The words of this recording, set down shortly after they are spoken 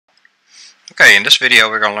Okay, in this video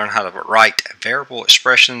we're going to learn how to write variable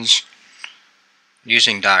expressions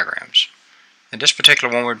using diagrams. In this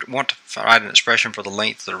particular one we want to write an expression for the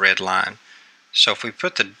length of the red line. So if we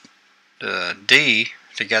put the D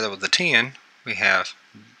together with the 10, we have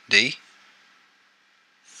D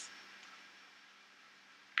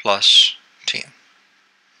plus 10.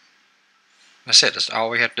 That's it. That's all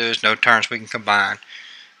we have to do. Is no terms we can combine.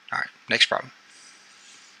 Alright, next problem.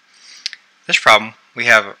 This problem we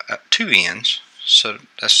have 2 n's, so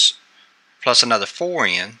that's plus another 4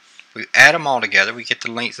 n. We add them all together, we get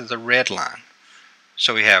the length of the red line.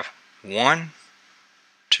 So we have 1,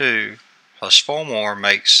 2 plus 4 more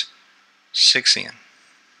makes 6n.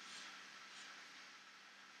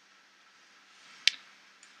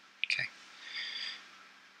 Okay.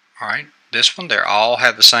 Alright, this one, they all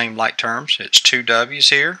have the same like terms. It's 2 w's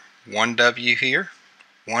here, 1 w here,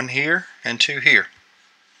 1 here, and 2 here.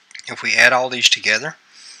 If we add all these together,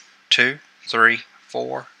 2, 3,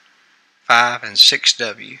 4, 5, and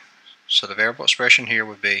 6w. So the variable expression here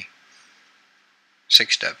would be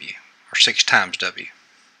 6w, or 6 times w.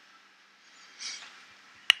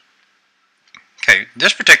 Okay,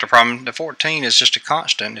 this particular problem, the 14 is just a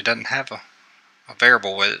constant. It doesn't have a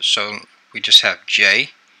variable with it, so we just have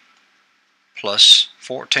j plus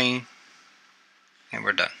 14, and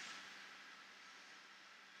we're done.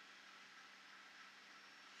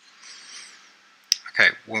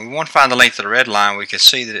 Okay, when we want to find the length of the red line, we can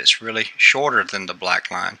see that it's really shorter than the black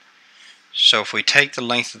line. So if we take the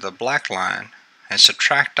length of the black line and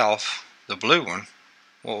subtract off the blue one,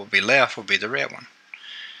 what will be left will be the red one.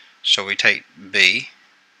 So we take B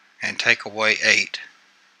and take away 8.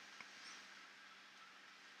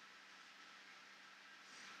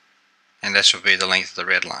 And this will be the length of the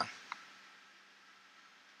red line.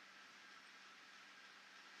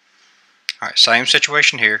 Alright, same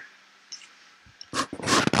situation here.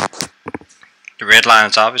 The red line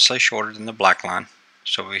is obviously shorter than the black line,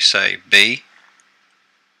 so we say B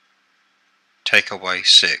take away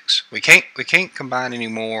 6. We can't combine any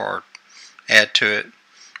more or add to it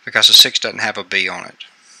because the 6 doesn't have a B on it.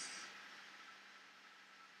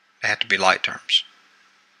 They have to be like terms.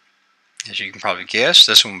 As you can probably guess,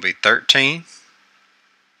 this one will be 13,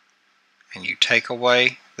 and you take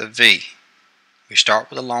away the V. We start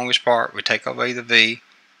with the longest part, we take away the V,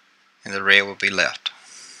 and the red will be left.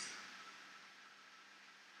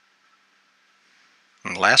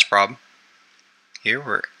 And the last problem, here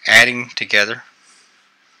we're adding together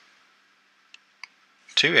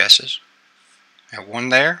 2 s's. And 1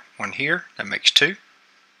 there, 1 here, that makes 2.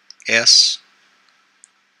 S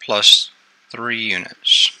plus 3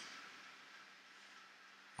 units.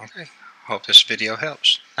 Okay, hope this video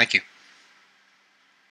helps. Thank you.